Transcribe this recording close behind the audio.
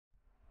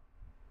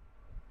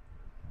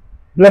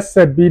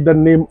Blessed be the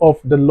name of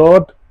the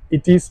Lord.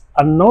 It is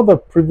another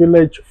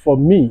privilege for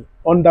me,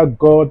 under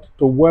God,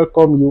 to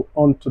welcome you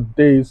on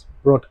today's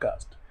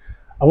broadcast.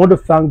 I want to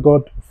thank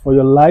God for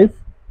your life,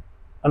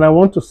 and I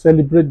want to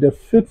celebrate the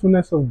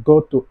faithfulness of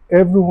God to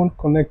everyone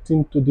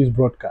connecting to this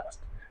broadcast.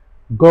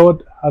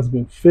 God has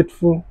been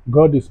faithful.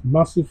 God is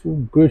merciful,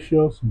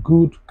 gracious,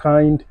 good,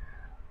 kind,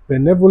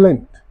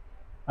 benevolent,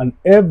 and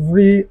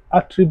every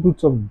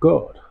attribute of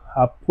God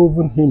have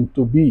proven him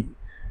to be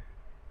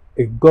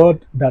a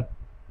God that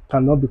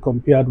cannot be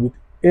compared with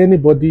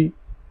anybody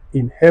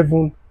in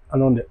heaven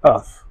and on the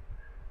earth.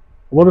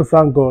 I want to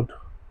thank God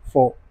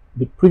for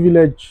the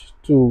privilege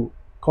to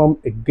come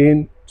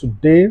again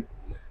today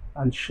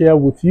and share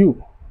with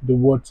you the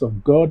words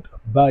of God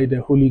by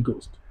the Holy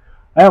Ghost.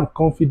 I am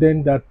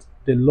confident that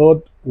the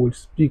Lord will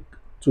speak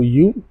to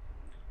you,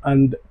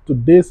 and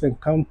today's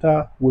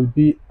encounter will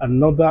be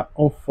another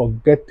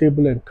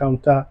unforgettable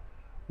encounter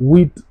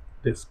with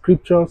the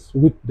scriptures,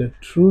 with the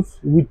truth,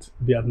 with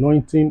the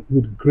anointing,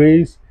 with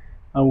grace,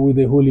 and with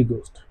the Holy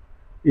Ghost.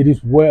 It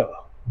is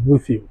well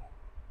with you.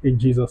 In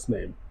Jesus'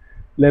 name,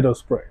 let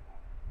us pray.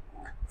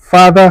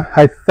 Father,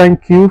 I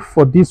thank you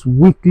for this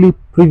weekly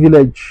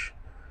privilege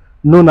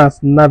known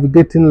as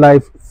navigating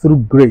life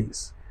through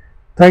grace.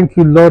 Thank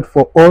you, Lord,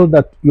 for all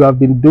that you have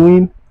been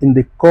doing in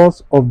the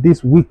course of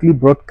this weekly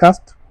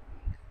broadcast.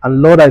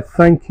 And Lord, I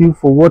thank you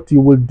for what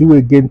you will do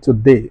again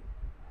today.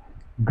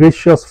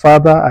 Gracious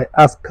Father, I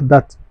ask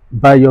that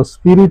by your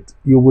Spirit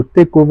you will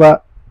take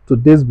over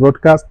today's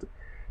broadcast.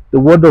 The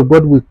word of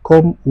God will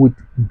come with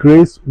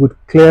grace, with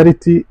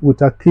clarity,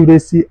 with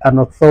accuracy and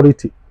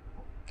authority.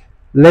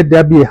 Let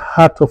there be a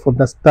heart of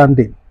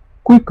understanding,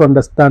 quick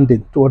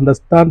understanding, to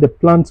understand the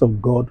plans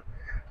of God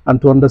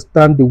and to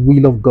understand the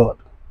will of God.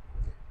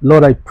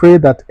 Lord, I pray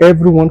that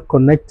everyone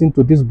connecting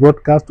to this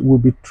broadcast will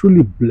be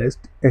truly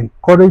blessed,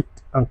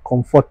 encouraged, and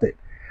comforted,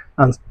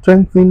 and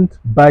strengthened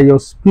by your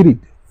Spirit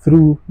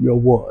through your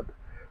word.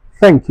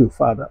 Thank you,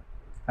 Father.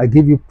 I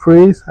give you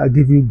praise. I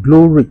give you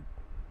glory.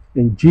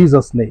 In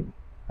Jesus' name,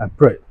 I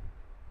pray.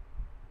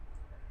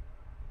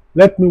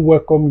 Let me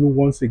welcome you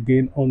once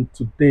again on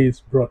today's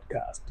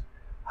broadcast.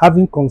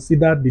 Having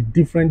considered the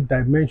different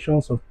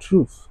dimensions of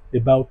truth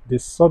about the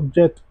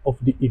subject of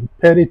the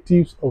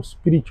imperatives of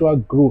spiritual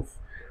growth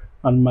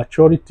and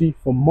maturity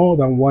for more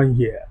than 1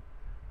 year,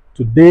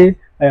 today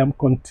I am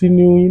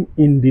continuing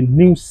in the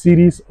new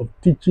series of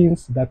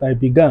teachings that I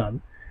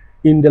began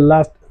in the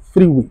last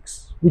 3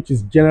 weeks, which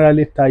is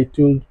generally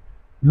titled,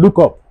 Look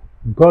Up,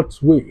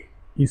 God's Way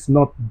is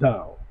Not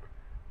Down.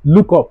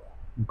 Look up,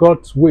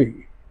 God's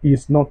way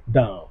is not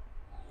down.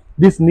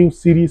 This new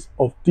series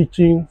of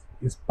teachings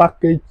is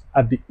packaged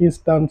at the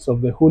instance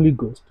of the Holy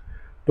Ghost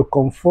to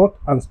comfort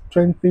and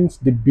strengthen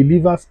the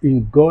believers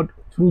in God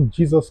through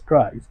Jesus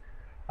Christ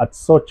at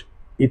such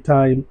a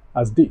time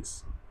as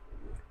this.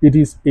 It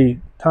is a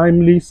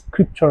timely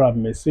scriptural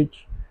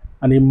message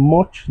and a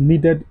much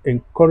needed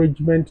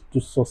encouragement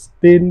to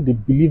sustain the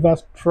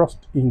believers'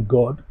 trust in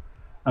God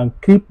and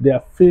keep their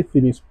faith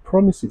in his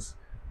promises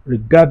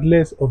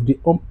regardless of the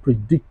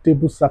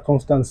unpredictable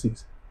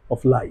circumstances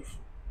of life.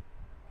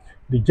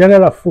 The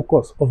general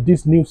focus of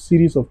this new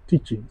series of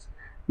teachings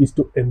is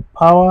to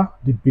empower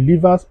the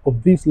believers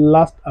of these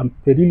last and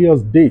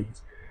perilous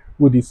days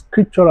with the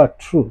scriptural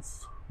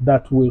truths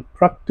that will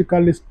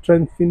practically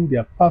strengthen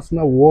their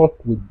personal walk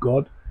with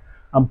God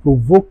and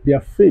provoke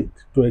their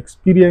faith to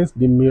experience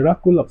the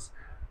miraculous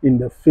in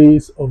the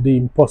face of the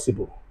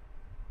impossible.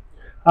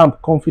 I am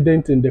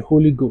confident in the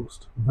Holy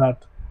Ghost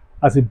that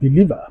as a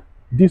believer,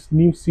 this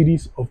new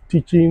series of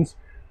teachings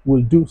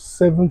will do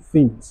 7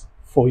 things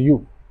for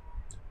you.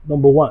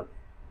 Number 1,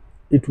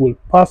 it will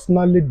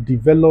personally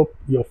develop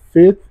your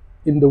faith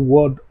in the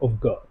Word of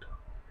God.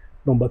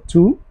 Number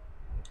 2,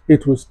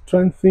 it will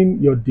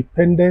strengthen your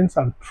dependence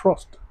and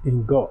trust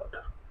in God.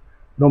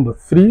 Number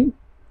 3,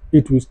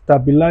 it will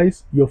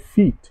stabilize your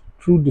feet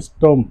through the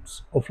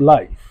storms of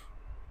life.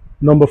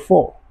 Number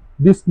 4,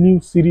 this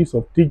new series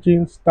of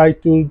teachings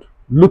titled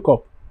Look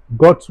Up,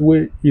 God's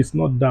Way is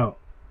Not Down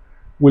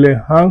will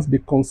enhance the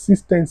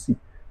consistency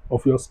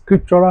of your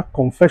scriptural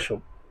confession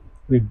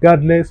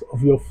regardless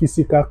of your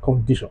physical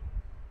condition.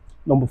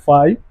 Number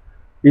 5,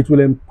 it will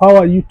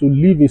empower you to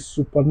live a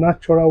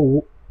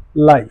supernatural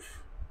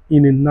life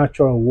in a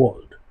natural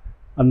world.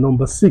 And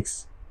number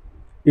 6,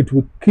 it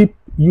will keep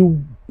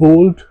you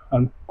bold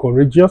and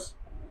courageous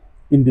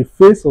in the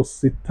face of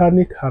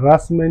satanic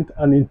harassment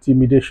and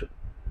intimidation.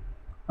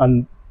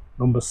 And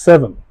number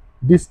 7,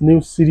 this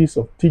new series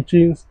of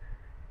teachings,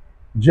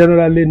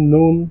 generally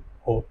known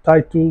or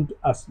titled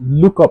as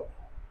Look Up,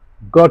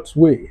 God's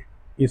Way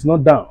is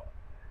Not Down,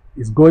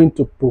 is going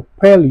to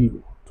propel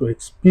you to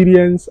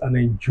experience and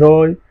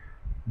enjoy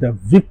the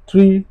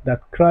victory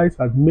that Christ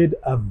has made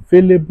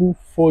available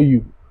for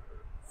you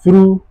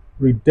through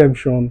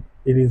redemption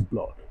in his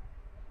blood.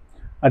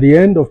 At the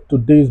end of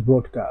today's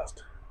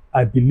broadcast,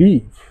 I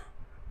believe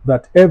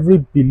that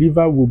every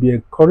believer will be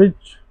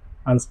encouraged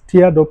and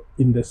stirred up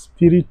in the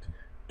spirit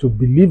to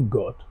believe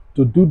God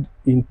to do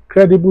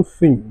incredible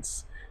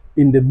things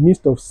in the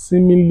midst of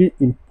seemingly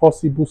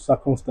impossible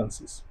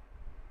circumstances.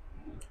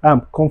 I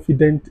am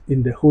confident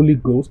in the Holy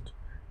Ghost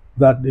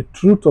that the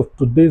truth of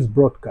today's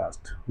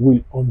broadcast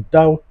will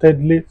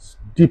undoubtedly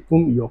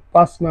deepen your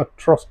personal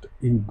trust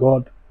in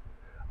God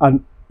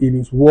and in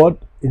His Word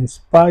in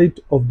spite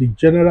of the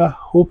general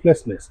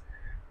hopelessness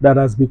that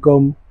has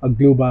become a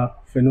global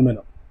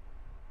phenomenon.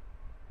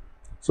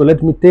 So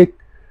let me take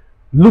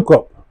Look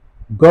Up,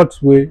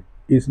 God's Way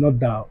is Not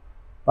Down,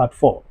 Part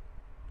 4.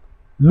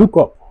 Look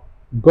up,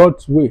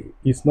 God's way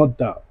is not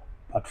down,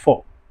 Part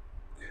 4.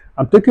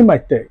 I'm taking my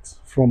text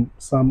from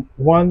Psalm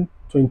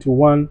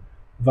 121,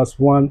 verse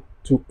 1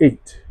 to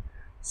 8.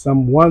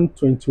 Psalm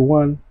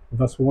 121,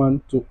 verse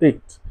 1 to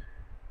 8.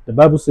 The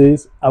Bible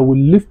says, I will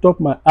lift up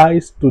my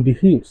eyes to the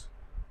hills,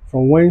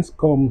 from whence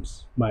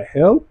comes my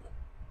help?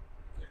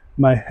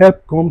 My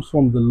help comes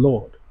from the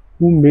Lord,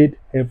 who made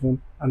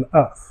heaven and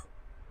earth.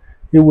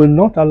 He will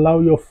not allow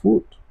your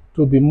foot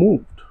to be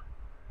moved.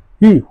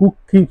 He who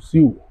keeps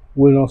you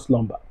will not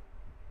slumber.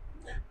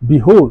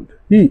 Behold,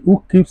 he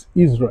who keeps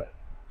Israel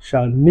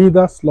shall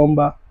neither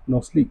slumber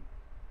nor sleep.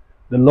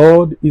 The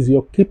Lord is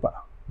your keeper.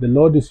 The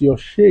Lord is your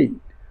shade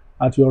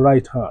at your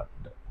right hand.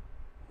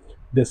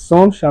 The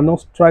sun shall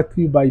not strike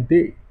you by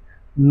day,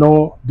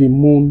 nor the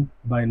moon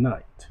by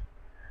night.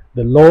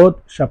 The Lord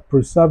shall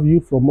preserve you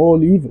from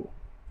all evil.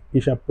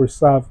 He shall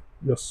preserve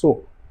your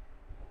soul.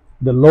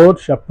 The Lord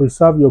shall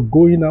preserve your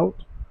going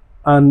out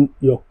and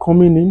your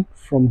coming in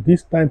from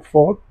this time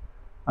forth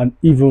and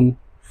even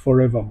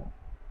forevermore.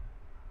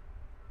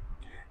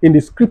 In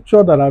the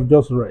scripture that I've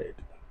just read,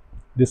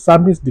 the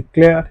psalmist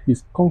declared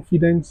his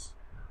confidence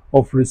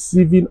of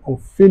receiving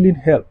unfailing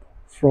help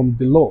from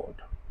the Lord.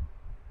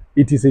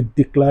 It is a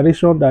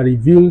declaration that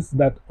reveals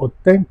that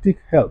authentic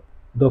help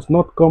does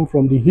not come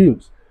from the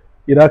hills.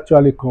 It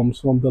actually comes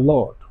from the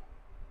Lord.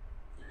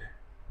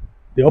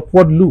 The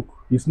upward look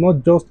is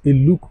not just a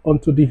look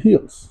unto the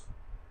hills.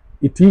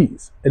 It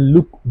is a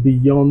look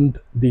beyond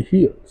the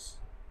hills.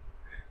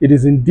 It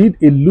is indeed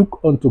a look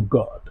unto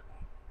God,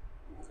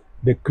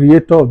 the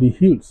creator of the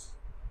hills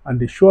and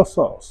the sure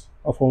source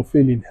of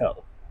unfailing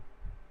help.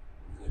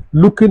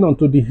 Looking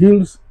unto the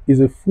hills is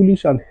a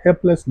foolish and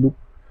helpless look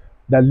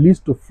that leads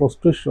to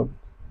frustration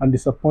and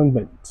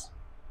disappointment.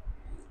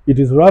 It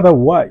is rather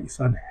wise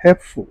and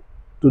helpful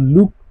to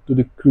look to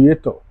the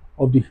creator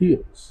of the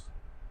hills.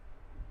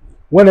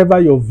 Whenever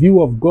your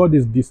view of God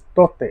is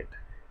distorted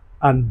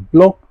and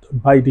blocked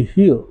by the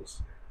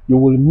hills, you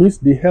will miss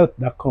the help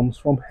that comes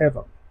from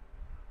heaven.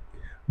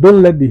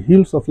 Don't let the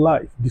hills of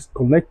life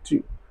disconnect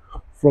you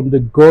from the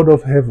God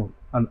of heaven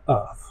and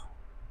earth.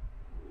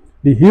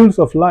 The hills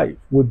of life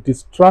will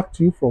distract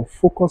you from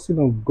focusing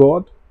on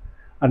God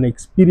and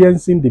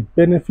experiencing the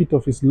benefit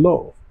of His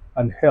love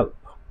and help.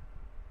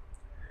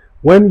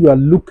 When you are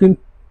looking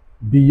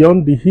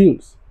beyond the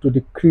hills to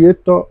the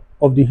creator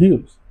of the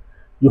hills,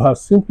 you have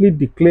simply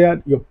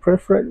declared your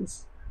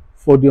preference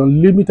for the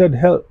unlimited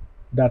help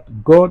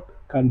that God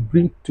can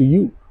bring to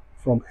you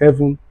from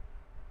heaven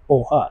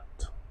or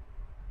earth.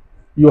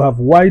 You have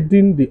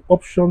widened the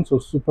options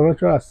of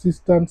supernatural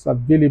assistance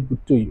available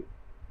to you.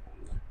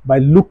 By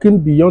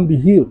looking beyond the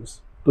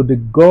hills to the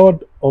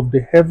God of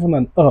the heaven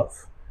and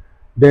earth,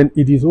 then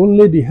it is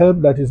only the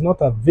help that is not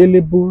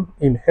available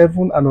in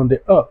heaven and on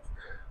the earth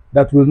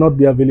that will not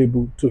be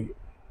available to you.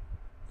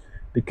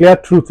 The clear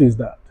truth is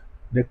that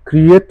the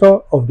creator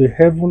of the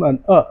heaven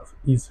and earth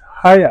is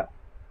higher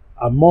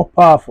and more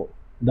powerful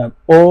than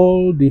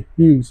all the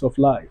hills of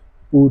life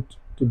put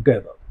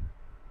together.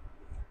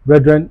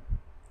 Brethren,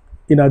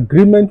 in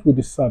agreement with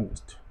the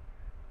psalmist,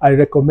 I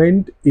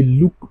recommend a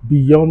look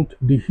beyond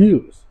the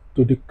hills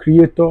to the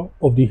creator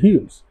of the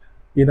hills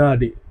in our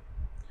day.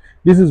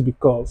 This is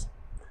because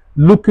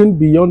looking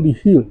beyond the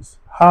hills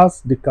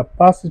has the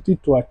capacity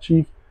to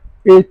achieve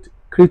 8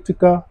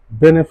 critical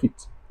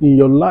benefits in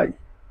your life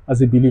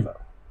as a believer.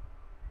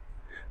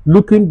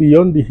 Looking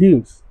beyond the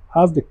hills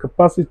has the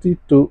capacity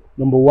to,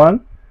 number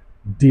 1,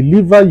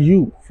 deliver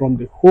you from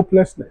the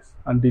hopelessness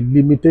and the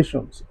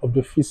limitations of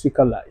the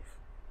physical life.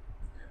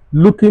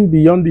 Looking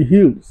beyond the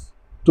hills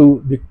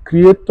to the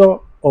creator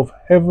of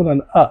heaven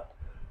and earth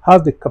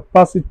has the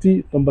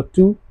capacity, number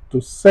 2,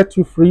 to set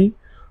you free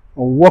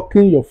from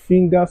walking your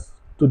fingers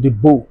to the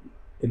bone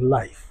in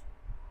life.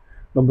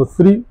 Number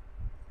 3,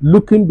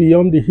 looking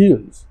beyond the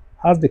hills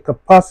has the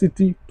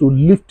capacity to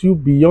lift you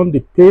beyond the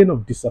pain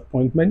of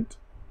disappointment,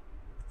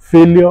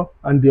 failure,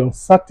 and the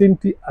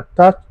uncertainty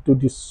attached to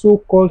the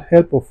so-called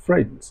help of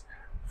friends,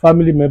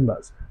 family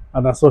members,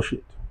 and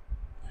associates.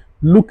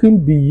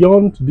 Looking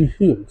beyond the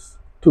hills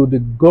to the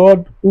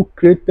God who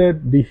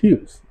created the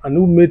hills and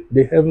who made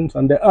the heavens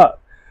and the earth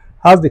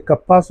has the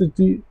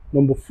capacity,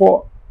 number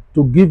 4,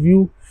 to give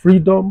you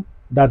freedom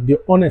that the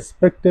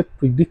unexpected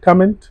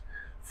predicament,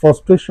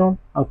 frustration,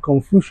 and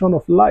confusion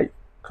of life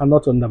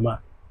cannot undermine.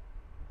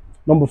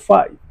 Number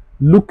 5,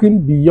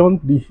 looking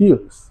beyond the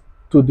hills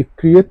to the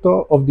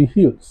creator of the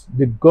hills,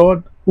 the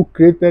God who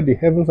created the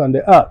heavens and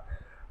the earth,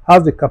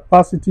 has the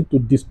capacity to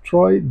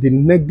destroy the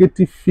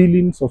negative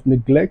feelings of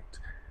neglect,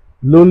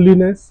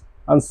 loneliness,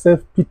 and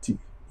self-pity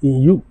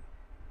in you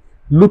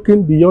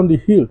looking beyond the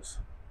hills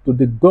to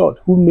the God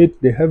who made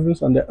the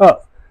heavens and the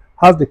earth,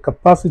 has the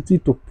capacity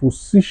to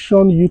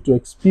position you to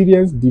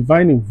experience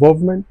divine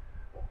involvement,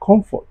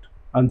 comfort,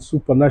 and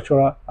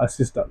supernatural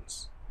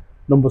assistance.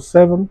 Number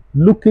 7,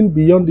 looking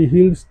beyond the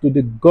hills to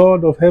the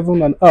God of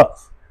heaven and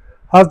earth,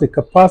 has the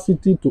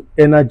capacity to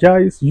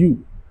energize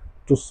you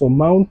to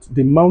surmount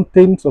the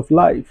mountains of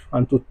life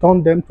and to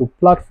turn them to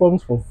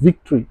platforms for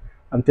victory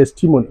and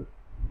testimony.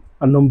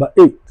 And number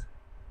 8,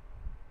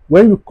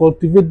 when you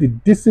cultivate the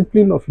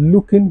discipline of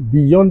looking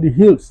beyond the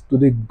hills to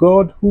the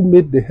God who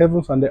made the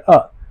heavens and the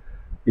earth,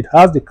 it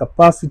has the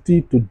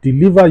capacity to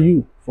deliver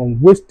you from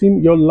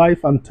wasting your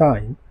life and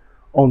time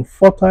on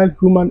futile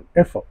human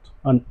effort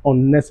and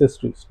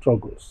unnecessary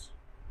struggles.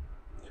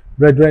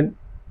 Brethren,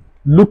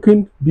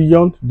 looking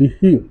beyond the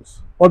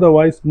hills,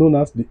 otherwise known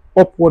as the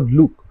upward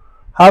look,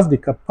 has the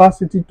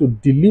capacity to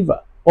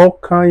deliver all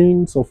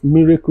kinds of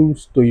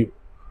miracles to you.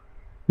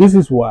 This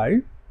is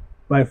why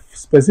my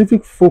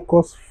specific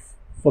focus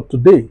for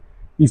today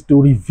is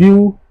to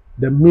review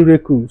the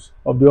miracles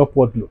of the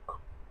upward look.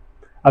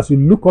 As you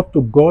look up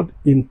to God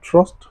in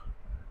trust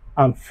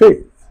and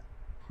faith,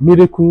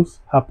 miracles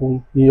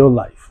happen in your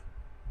life,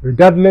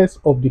 regardless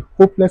of the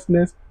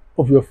hopelessness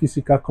of your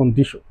physical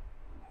condition.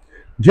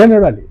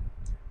 Generally,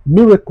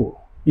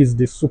 miracle is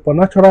the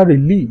supernatural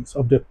release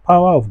of the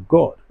power of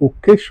God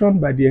occasioned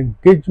by the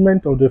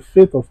engagement of the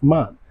faith of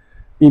man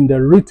in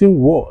the written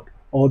word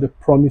or the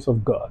promise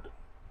of God.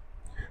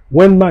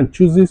 When man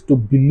chooses to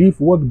believe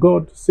what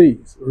God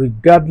says,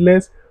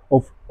 regardless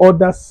of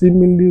other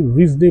seemingly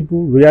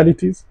reasonable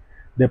realities,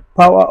 the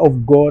power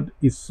of God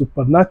is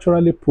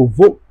supernaturally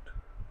provoked,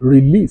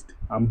 released,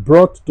 and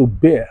brought to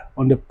bear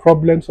on the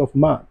problems of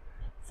man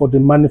for the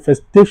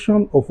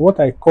manifestation of what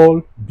I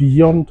call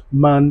beyond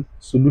man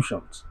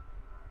solutions.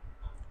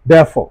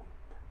 Therefore,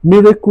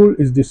 miracle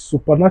is the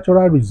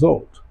supernatural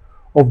result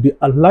of the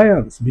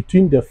alliance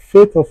between the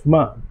faith of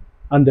man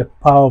and the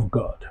power of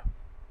God.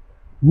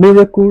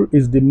 Miracle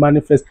is the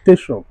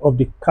manifestation of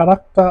the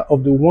character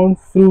of the one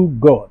through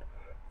God,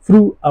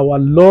 through our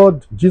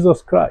Lord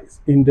Jesus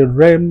Christ in the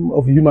realm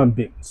of human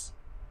beings.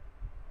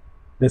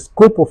 The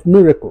scope of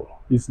miracle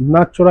is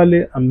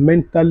naturally and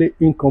mentally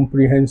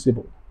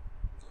incomprehensible.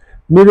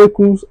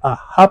 Miracles are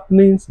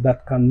happenings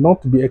that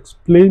cannot be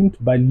explained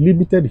by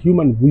limited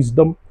human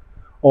wisdom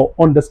or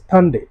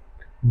understanding,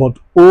 but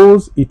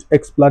owes its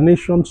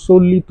explanation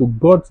solely to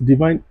God's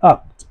divine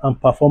acts and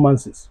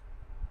performances.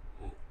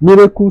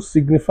 Miracle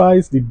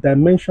signifies the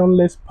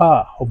dimensionless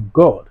power of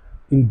God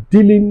in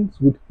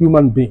dealings with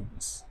human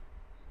beings.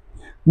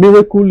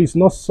 Miracle is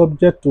not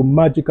subject to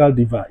magical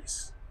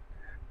device.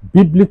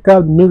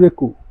 Biblical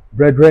miracle,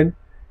 brethren,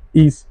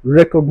 is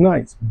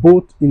recognized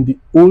both in the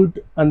Old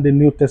and the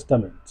New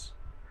Testament.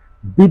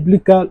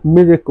 Biblical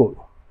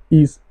miracle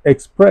is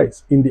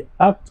expressed in the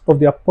acts of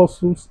the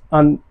apostles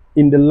and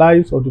in the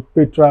lives of the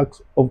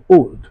patriarchs of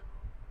old.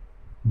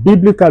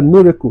 Biblical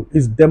miracle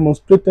is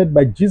demonstrated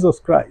by Jesus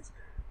Christ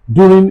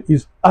during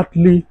his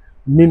earthly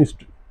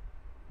ministry.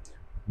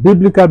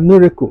 Biblical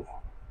miracle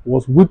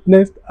was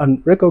witnessed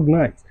and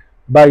recognized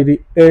by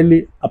the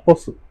early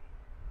apostles.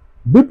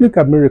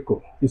 Biblical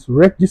miracle is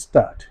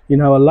registered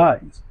in our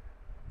lives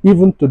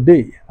even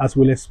today as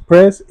we'll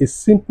express a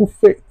simple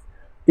faith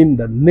in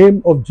the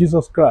name of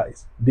Jesus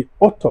Christ, the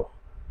author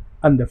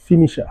and the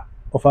finisher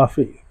of our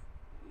faith.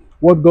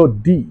 What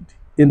God did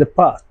in the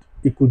past,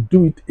 He could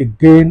do it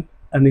again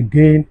and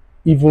again,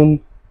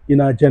 even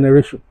in our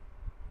generation.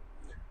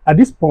 At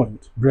this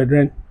point,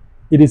 brethren,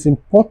 it is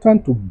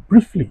important to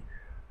briefly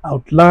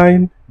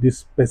outline the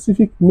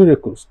specific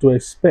miracles to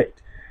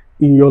expect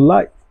in your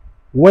life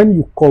when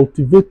you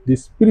cultivate the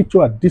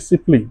spiritual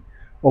discipline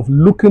of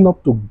looking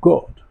up to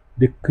God,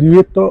 the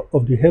creator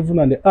of the heaven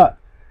and the earth,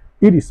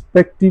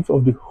 irrespective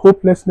of the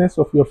hopelessness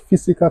of your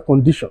physical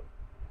condition.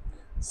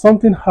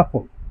 Something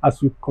happens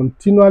as you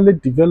continually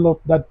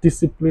develop that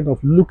discipline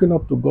of looking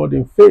up to God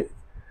in faith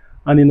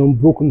and in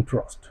unbroken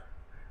trust.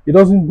 It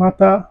doesn't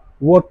matter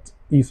what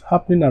is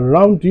happening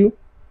around you.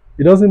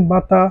 It doesn't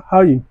matter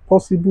how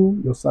impossible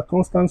your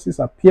circumstances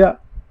appear.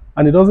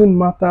 And it doesn't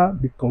matter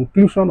the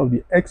conclusion of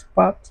the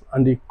experts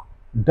and the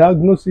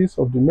diagnosis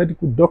of the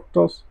medical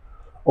doctors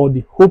or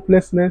the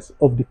hopelessness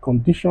of the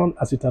condition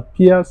as it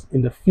appears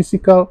in the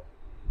physical.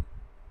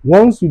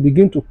 Once you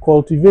begin to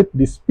cultivate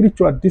the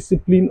spiritual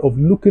discipline of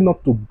looking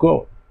up to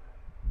God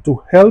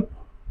to help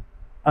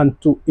and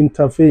to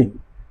intervene,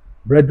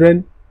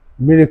 brethren,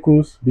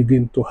 miracles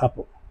begin to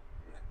happen.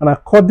 And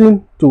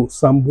according to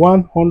Psalm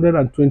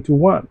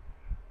 121,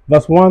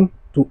 verse 1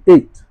 to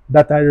 8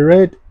 that I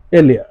read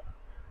earlier,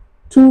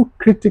 two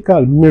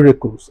critical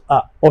miracles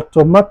are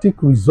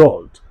automatic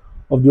results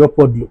of the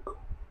upward look.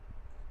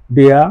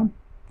 They are,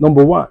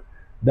 number one,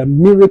 the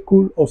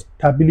miracle of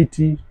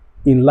stability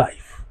in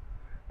life.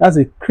 That's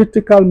a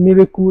critical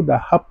miracle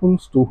that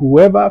happens to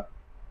whoever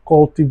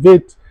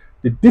cultivates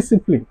the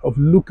discipline of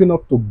looking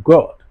up to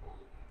God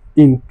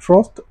in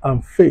trust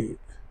and faith,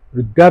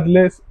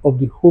 regardless of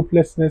the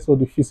hopelessness of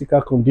the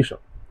physical condition.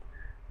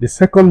 The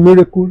second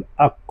miracle,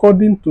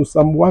 according to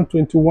Psalm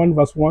 121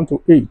 verse 1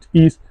 to 8,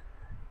 is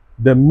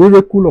the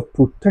miracle of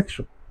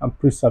protection and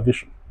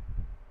preservation.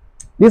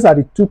 These are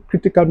the two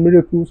critical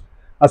miracles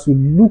as we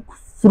look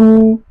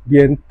through the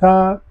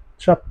entire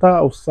chapter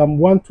of Psalm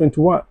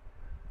 121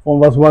 from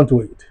verse 1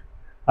 to 8.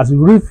 As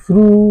you read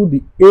through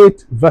the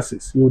 8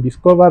 verses, you will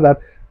discover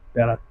that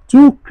there are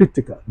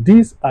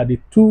these are the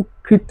two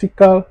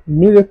critical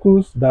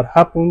miracles that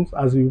happens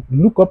as you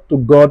look up to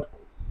God,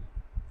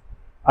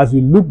 as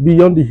you look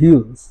beyond the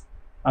hills,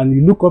 and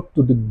you look up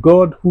to the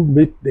God who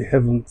made the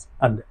heavens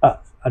and the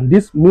earth. And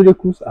these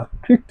miracles are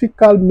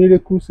critical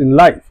miracles in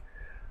life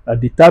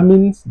that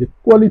determines the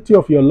quality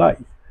of your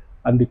life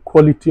and the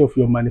quality of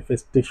your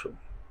manifestation.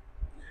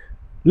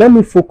 Let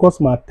me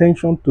focus my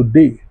attention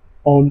today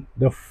on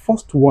the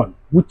first one,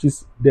 which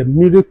is the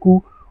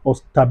miracle of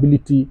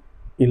stability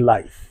in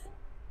life.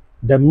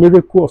 The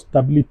miracle of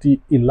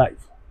stability in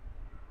life.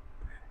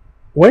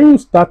 When you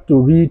start to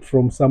read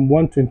from Psalm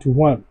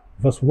 121,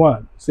 verse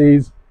 1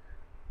 says,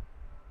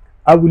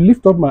 I will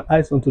lift up my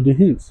eyes unto the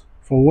hills,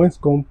 from whence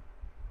come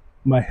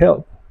my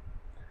help.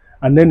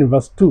 And then in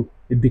verse 2,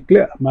 it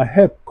declares, my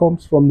help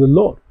comes from the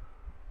Lord,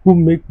 who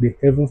made the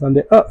heavens and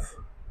the earth.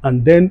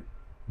 And then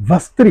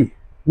verse 3,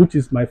 which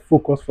is my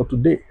focus for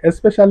today,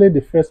 especially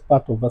the first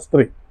part of verse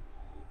 3.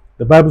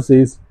 The Bible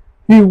says,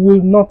 he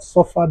will not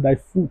suffer thy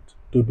foot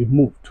to be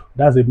moved.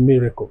 That's a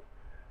miracle.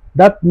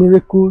 That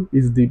miracle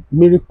is the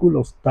miracle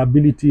of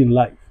stability in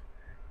life.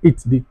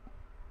 It's the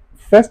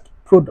first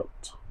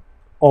product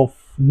of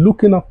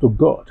looking up to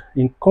God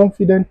in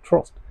confident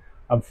trust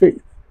and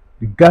faith,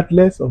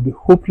 regardless of the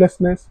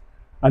hopelessness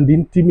and the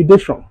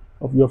intimidation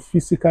of your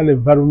physical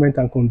environment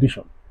and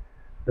condition.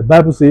 The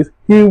Bible says,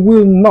 he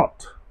will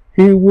not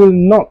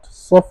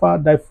suffer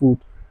thy foot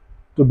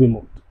to be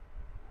moved.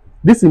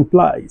 This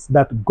implies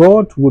that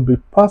God will be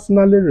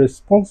personally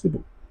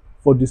responsible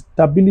for the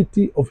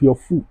stability of your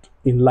foot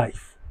in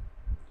life.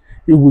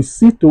 He will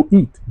see to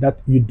it that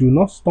you do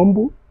not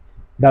stumble,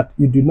 that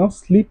you do not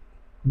slip,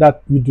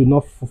 that you do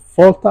not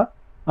falter,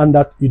 and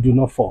that you do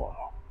not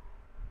fall.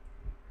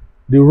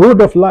 The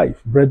road of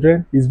life,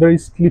 brethren, is very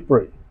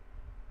slippery,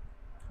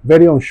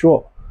 very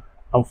unsure,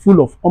 and full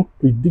of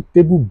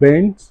unpredictable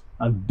bends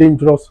and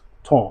dangerous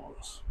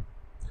turns.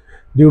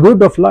 The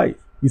road of life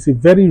is a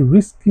very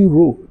risky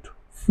road,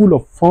 full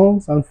of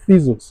thorns and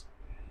thistles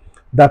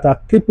that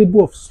are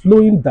capable of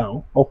slowing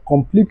down or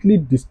completely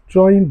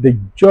destroying the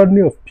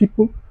journey of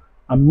people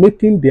and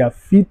making their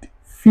feet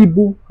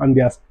feeble and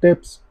their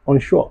steps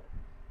unsure.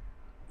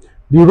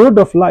 The road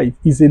of life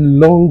is a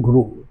long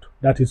road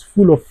that is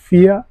full of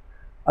fear,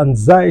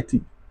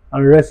 anxiety,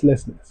 and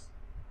restlessness.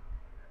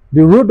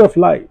 The road of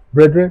life,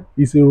 brethren,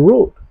 is a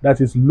road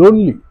that is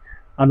lonely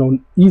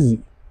and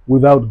uneasy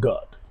without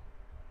God.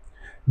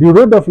 The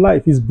road of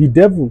life is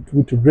bedeviled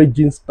with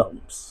raging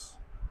storms.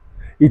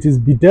 It is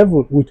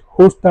bedeviled with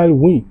hostile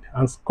wind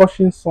and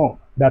scorching sun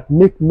that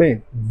make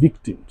men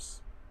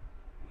victims.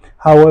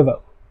 However,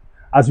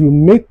 as you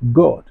make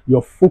God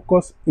your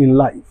focus in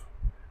life,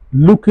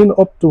 looking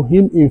up to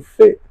him in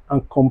faith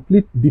and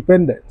complete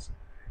dependence,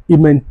 he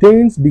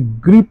maintains the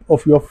grip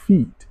of your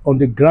feet on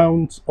the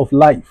grounds of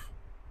life,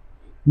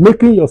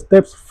 making your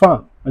steps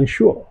firm and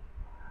sure,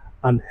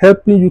 and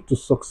helping you to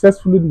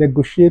successfully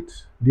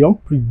negotiate the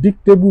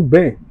unpredictable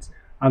bends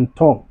and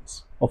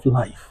turns of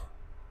life.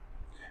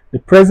 The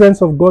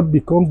presence of God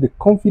becomes the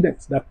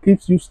confidence that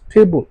keeps you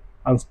stable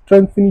and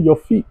strengthening your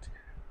feet,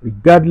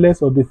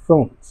 regardless of the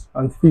thorns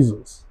and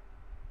thistles.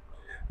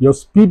 Your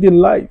speed in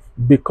life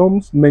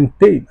becomes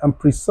maintained and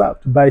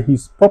preserved by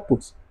his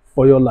purpose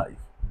for your life.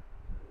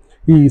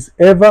 He is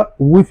ever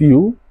with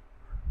you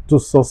to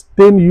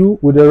sustain you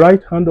with the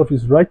right hand of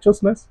his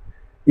righteousness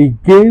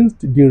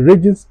against the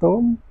raging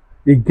storm,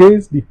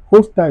 against the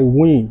hostile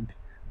wind,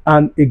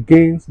 and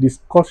against the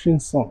scorching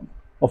sun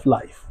of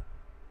life.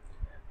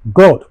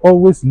 God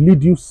always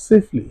leads you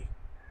safely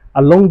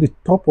along the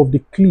top of the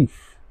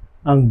cliff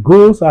and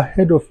goes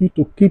ahead of you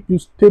to keep you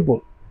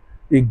stable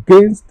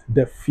against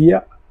the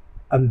fear,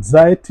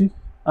 anxiety,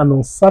 and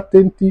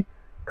uncertainty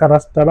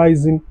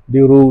characterizing the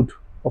road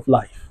of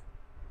life.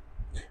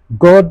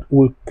 God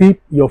will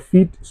keep your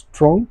feet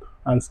strong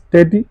and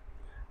steady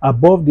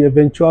above the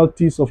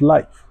eventualities of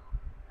life.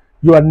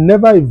 You are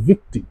never a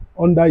victim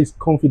under his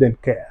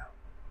confident care.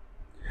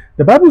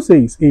 The Bible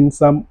says in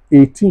Psalm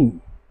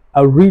 18,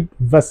 I'll read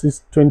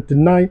verses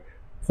 29,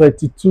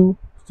 32,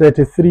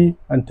 33,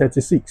 and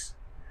 36.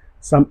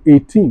 Psalm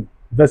 18,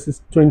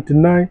 verses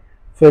 29,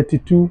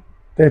 32,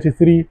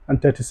 33,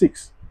 and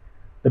 36.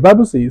 The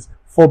Bible says,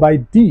 for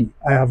by thee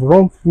I have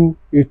run through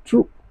a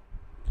troop,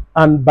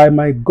 and by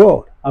my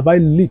God have I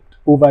leaped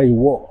over a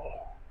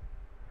wall.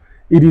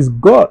 It is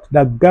God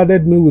that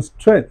guarded me with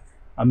strength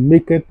and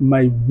maketh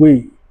my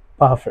way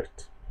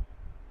perfect.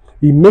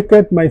 He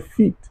maketh my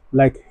feet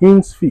like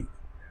hinds' feet,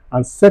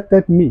 and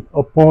setteth me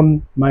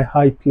upon my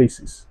high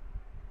places.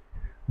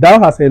 Thou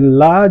hast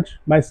enlarged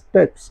my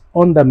steps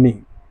under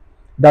me,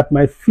 that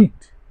my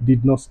feet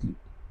did not slip.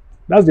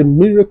 That's the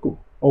miracle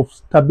of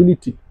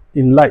stability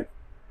in life.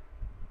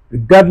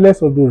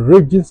 regardless of the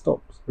raging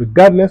storms,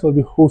 regardless of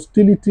the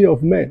hostility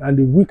of men and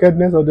the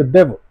wickedness of the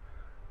devil,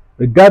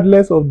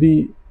 regardless of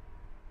the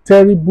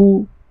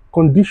terrible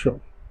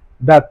condition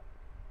that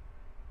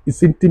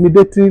is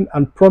intimidating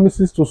and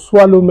promises to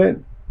swallow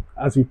men.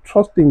 As you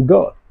trust in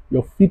God,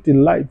 your feet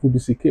in life will be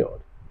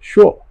secured.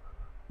 Sure,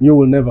 you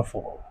will never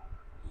fall.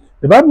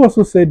 The Bible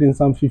also said in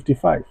Psalm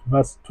 55,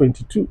 verse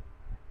 22,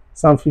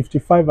 Psalm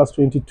 55, verse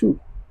 22,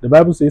 the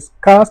Bible says,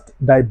 cast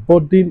thy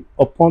burden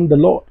upon the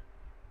Lord,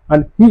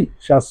 and he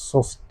shall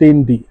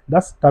sustain thee.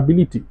 That's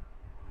stability.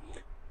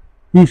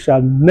 He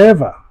shall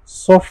never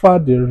suffer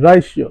the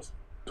righteous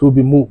to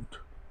be moved.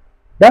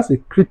 That's a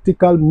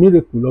critical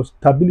miracle of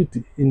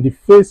stability in the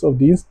face of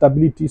the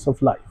instabilities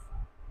of life.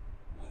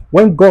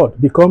 When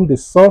God becomes the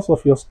source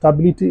of your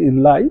stability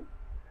in life,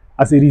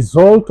 as a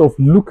result of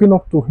looking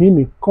up to him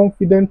in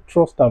confident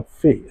trust and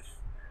faith,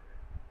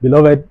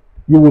 beloved,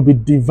 you will be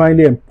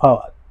divinely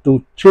empowered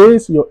to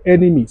chase your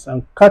enemies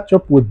and catch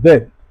up with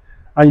them,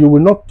 and you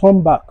will not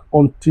turn back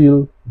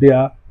until they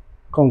are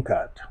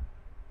conquered.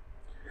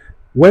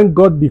 When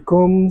God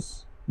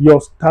becomes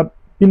your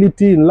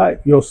stability in life,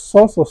 your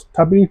source of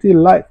stability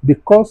in life,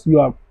 because you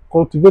have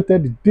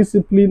cultivated the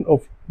discipline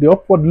of the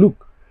upward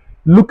look,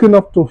 looking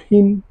up to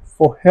him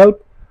for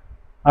help,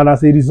 and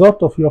as a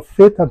result of your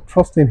faith and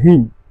trust in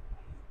him,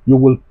 you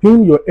will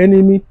pin your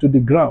enemy to the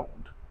ground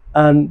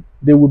and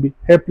they will be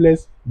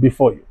helpless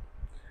before you.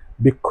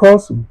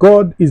 Because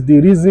God is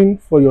the reason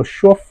for your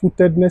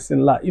sure-footedness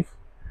in life,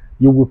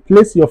 you will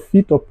place your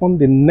feet upon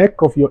the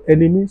neck of your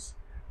enemies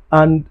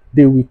and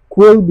they will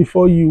quail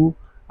before you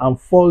and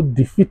fall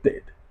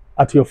defeated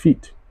at your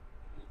feet.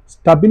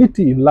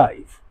 Stability in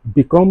life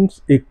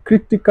becomes a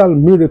critical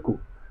miracle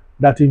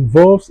that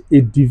involves a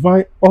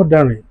divine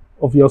ordering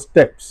of your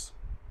steps.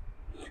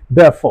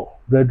 Therefore,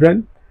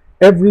 brethren,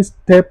 every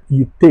step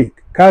you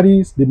take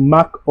carries the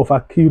mark of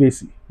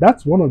accuracy.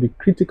 That's one of the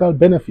critical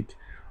benefits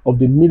of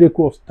the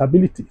miracle of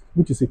stability,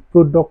 which is a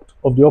product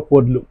of the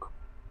upward look.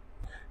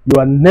 You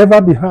are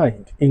never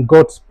behind in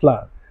God's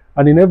plan,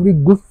 and in every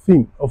good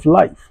thing of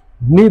life,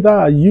 neither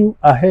are you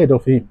ahead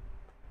of him.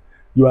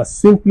 You are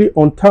simply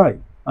on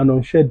time and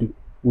on schedule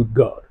with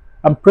God.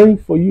 I'm praying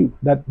for you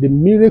that the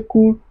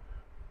miracle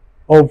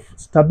of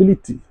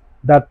stability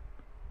that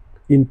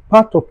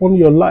impart upon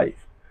your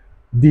life,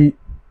 the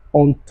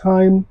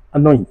on-time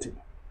anointing,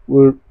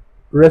 will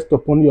rest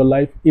upon your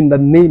life in the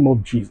name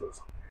of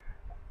Jesus.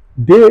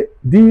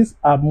 These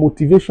are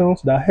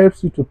motivations that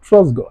helps you to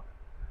trust God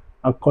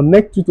and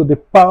connect you to the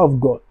power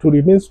of God to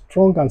remain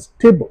strong and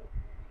stable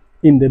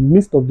in the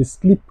midst of the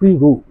slippery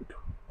road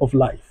of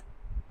life.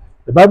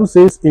 The Bible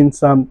says in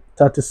Psalm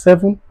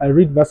 37, I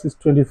read verses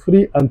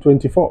 23 and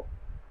 24.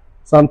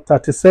 Psalm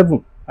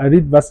 37, I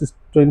read verses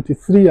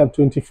 23 and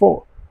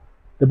 24.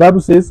 The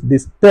Bible says, the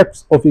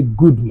steps of a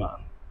good man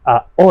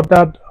are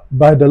ordered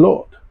by the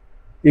Lord.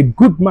 A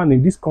good man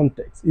in this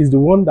context is the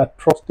one that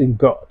trusts in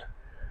God.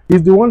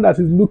 He's the one that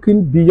is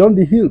looking beyond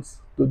the hills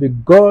to the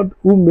God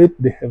who made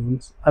the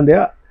heavens and the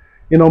earth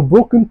in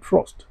unbroken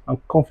trust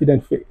and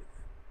confident faith.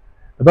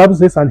 The Bible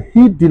says, and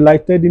he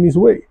delighted in his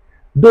way.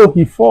 Though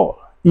he fall,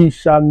 he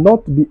shall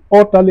not be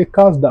utterly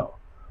cast down,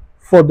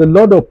 for the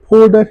Lord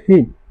upholdeth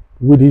him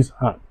with his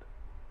hand.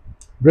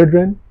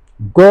 Brethren,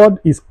 God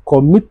is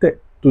committed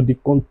to the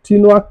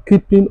continual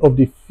keeping of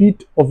the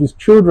feet of his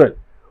children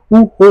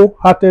who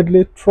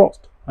wholeheartedly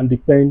trust and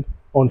depend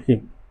on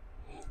him.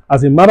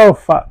 As a matter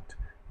of fact,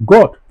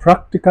 God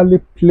practically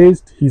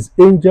placed his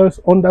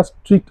angels under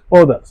strict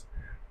orders,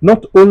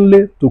 not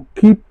only to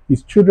keep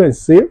his children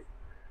safe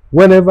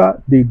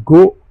whenever they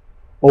go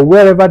or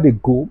wherever they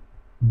go,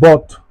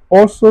 but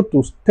also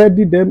to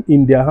steady them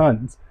in their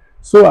hands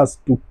so as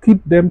to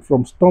keep them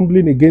from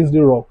stumbling against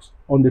the rocks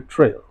on the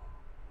trail.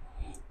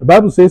 The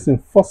Bible says in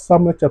 1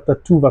 Samuel chapter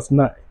 2 verse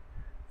 9,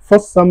 1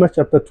 Samuel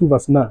chapter 2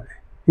 verse 9,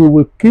 he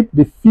will keep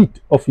the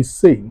feet of his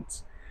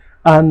saints,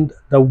 and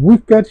the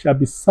wicked shall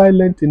be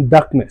silent in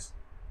darkness,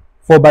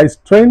 for by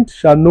strength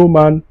shall no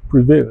man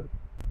prevail.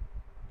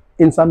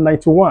 In Psalm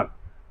 91,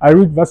 I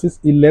read verses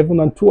 11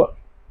 and 12.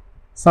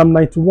 Psalm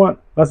 91,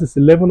 verses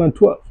 11 and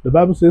 12. The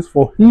Bible says,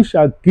 for he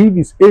shall give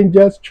his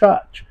angels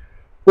charge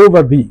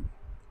over thee,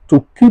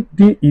 to keep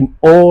thee in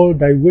all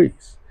thy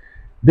ways.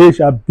 They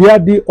shall bear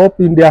thee up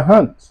in their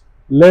hands,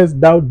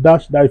 lest thou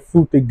dash thy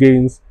foot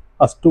against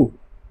a stone.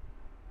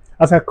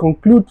 As I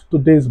conclude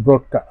today's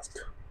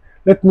broadcast,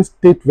 let me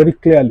state very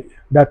clearly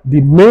that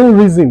the main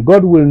reason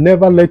God will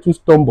never let you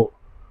stumble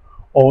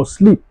or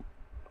slip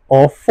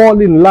or fall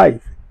in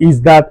life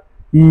is that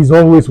he is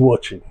always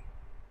watching.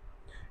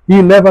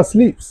 He never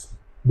sleeps.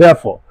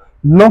 Therefore,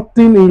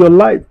 nothing in your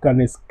life can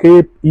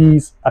escape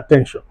his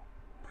attention.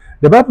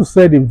 The Bible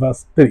said in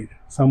verse 3,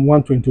 Psalm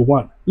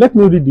 121. Let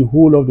me read the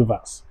whole of the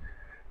verse.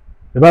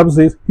 The Bible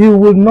says, he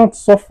will not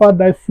suffer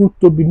thy foot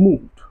to be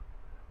moved.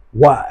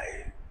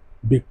 Why?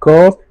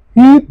 Because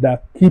he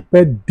that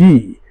keepeth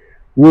thee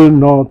will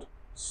not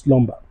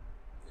slumber.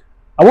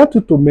 I want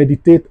you to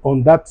meditate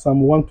on that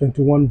Psalm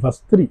 121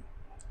 verse 3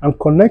 and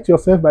connect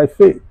yourself by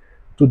faith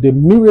to the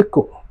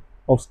miracle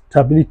of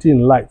stability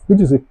in life,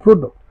 which is a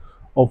product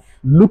of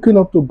looking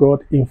up to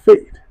God in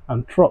faith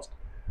and trust,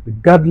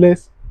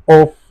 regardless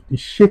of the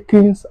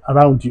shakings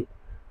around you.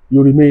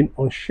 You remain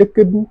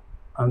unshakable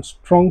and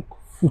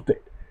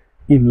strong-footed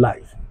in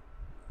life.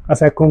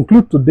 As I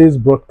conclude today's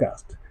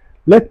broadcast,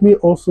 let me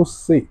also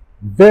say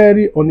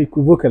very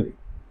unequivocally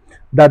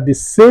that the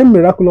same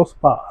miraculous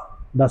power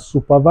that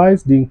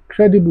supervised the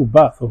incredible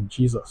birth of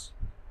Jesus,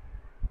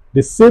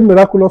 the same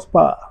miraculous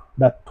power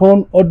that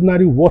turned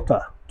ordinary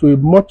water to a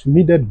much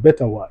needed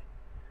better wine,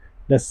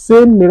 the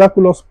same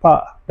miraculous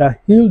power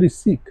that healed the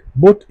sick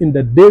both in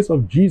the days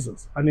of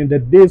Jesus and in the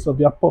days of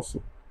the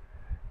apostles,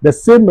 the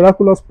same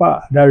miraculous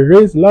power that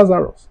raised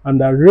Lazarus and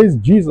that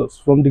raised Jesus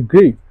from the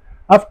grave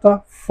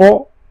after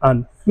 4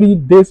 and 3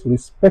 days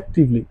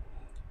respectively,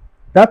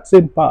 that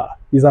same power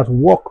is at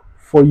work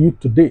for you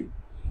today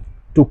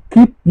to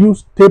keep you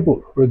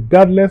stable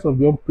regardless of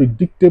the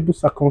unpredictable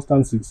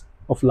circumstances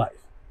of life.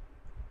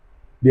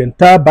 The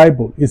entire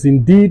Bible is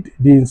indeed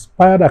the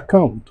inspired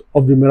account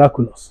of the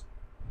miraculous.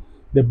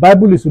 The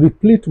Bible is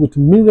replete with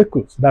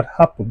miracles that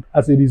happened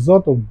as a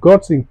result of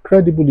God's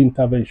incredible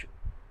intervention.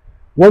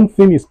 One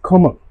thing is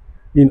common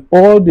in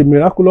all the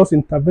miraculous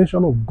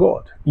intervention of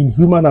God in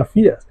human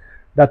affairs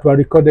that were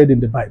recorded in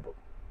the Bible.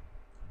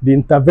 The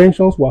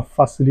interventions were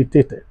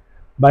facilitated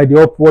by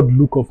the upward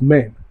look of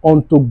men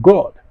unto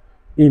God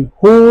in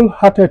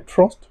wholehearted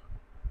trust,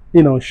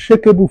 in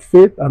unshakable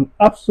faith and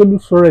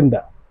absolute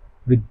surrender,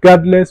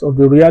 regardless of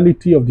the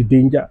reality of the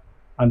danger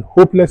and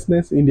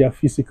hopelessness in their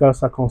physical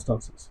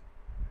circumstances.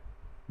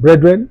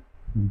 Brethren,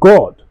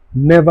 God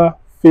never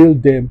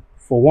failed them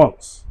for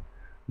once.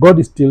 God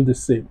is still the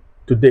same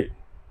today.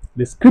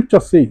 The scripture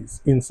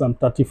says in Psalm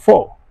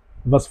 34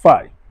 verse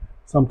 5,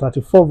 Psalm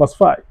 34 verse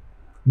 5,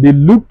 they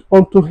looked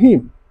unto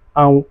him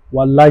and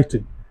were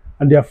lightened,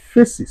 and their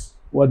faces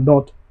were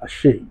not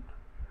ashamed.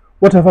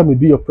 Whatever may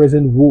be your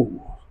present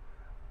woe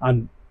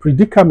and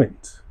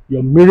predicament,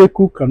 your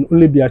miracle can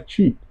only be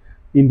achieved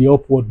in the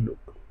upward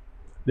look.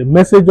 The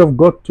message of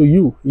God to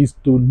you is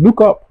to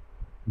look up.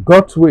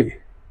 God's way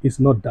is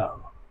not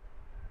down.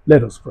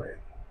 Let us pray.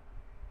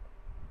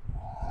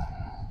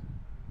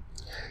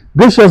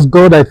 Gracious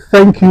God, I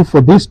thank you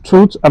for this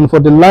truth and for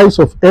the lives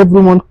of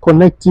everyone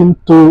connecting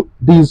to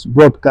this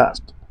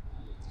broadcast.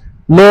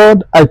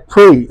 Lord, I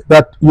pray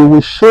that you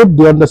will shape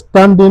the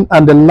understanding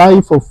and the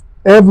life of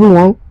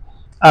everyone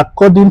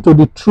according to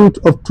the truth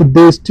of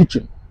today's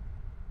teaching.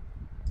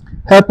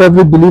 Help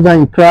every believer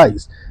in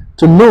Christ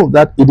to know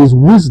that it is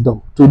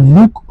wisdom to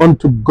look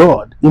unto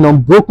God in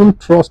unbroken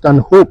trust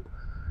and hope,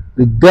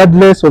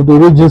 regardless of the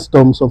raging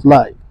storms of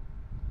life.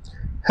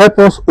 Help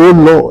us, O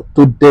Lord,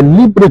 to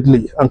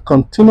deliberately and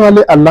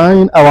continually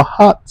align our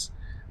hearts,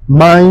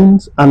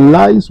 minds, and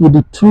lives with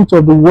the truth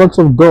of the words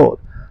of God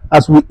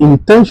as we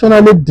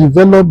intentionally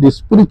develop the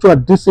spiritual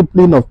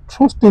discipline of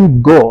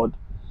trusting God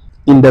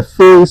in the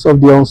face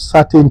of the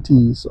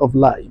uncertainties of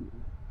life.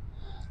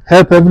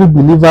 Help every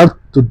believer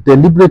to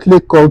deliberately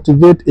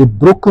cultivate a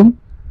broken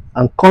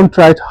and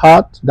contrite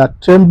heart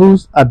that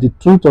trembles at the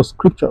truth of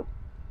Scripture.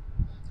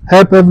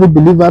 Help every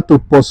believer to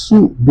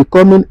pursue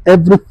becoming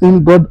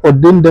everything God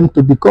ordained them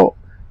to become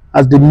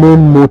as the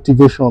main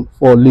motivation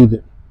for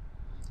living.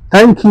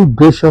 Thank you,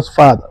 gracious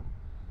Father.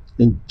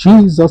 In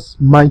Jesus'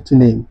 mighty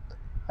name,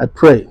 I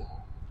pray.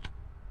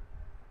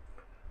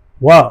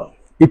 Wow,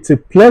 it's a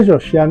pleasure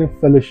sharing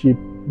fellowship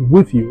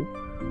with you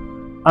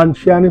and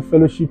sharing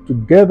fellowship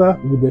together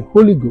with the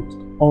Holy Ghost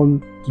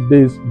on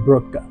today's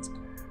broadcast.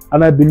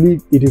 And I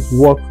believe it is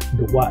worth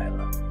the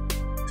while.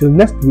 Till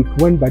next week,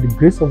 when by the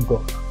grace of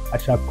God, I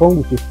shall come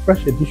with a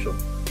fresh edition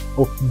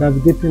of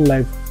Navigating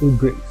Life Through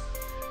Grace.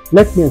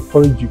 Let me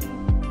encourage you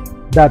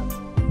that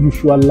you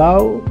should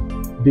allow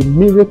the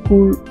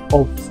miracle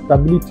of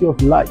stability of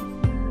life,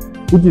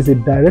 which is a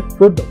direct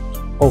product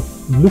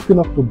of looking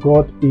up to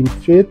God in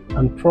faith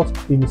and trust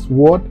in His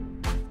Word,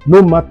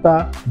 no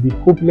matter the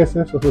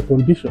hopelessness of your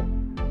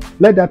condition.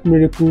 Let that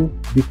miracle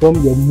become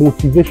your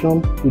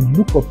motivation to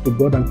look up to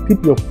God and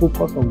keep your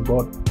focus on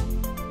God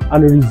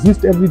and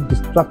resist every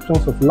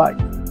distractions of life.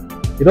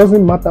 It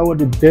doesn't matter what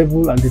the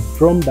devil and the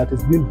drum that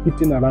is being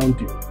beaten around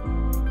you.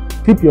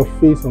 Keep your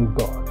face on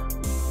God.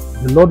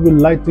 The Lord will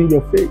lighten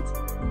your faith.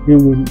 He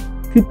will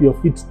keep your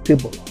feet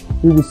stable.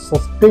 He will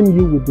sustain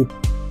you with the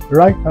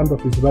right hand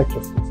of His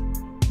righteousness.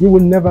 You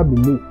will never be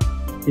moved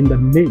in the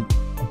name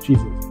of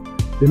Jesus.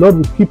 The Lord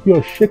will keep you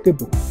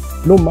unshakable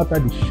no matter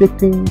the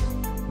shakings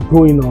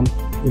going on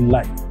in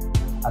life.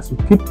 As you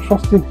keep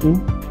trusting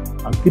Him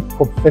and keep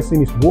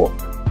confessing His word,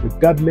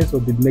 regardless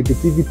of the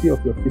negativity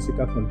of your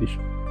physical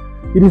condition.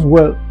 It is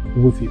well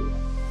with you.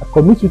 I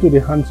commit you to the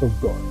hands of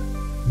God,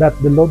 that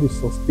the Lord will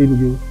sustain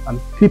you and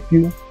keep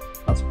you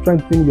and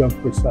strengthen you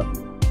and preserve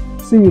you.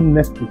 See you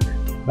next week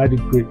by the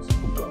grace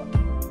of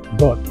God.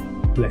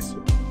 God bless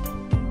you.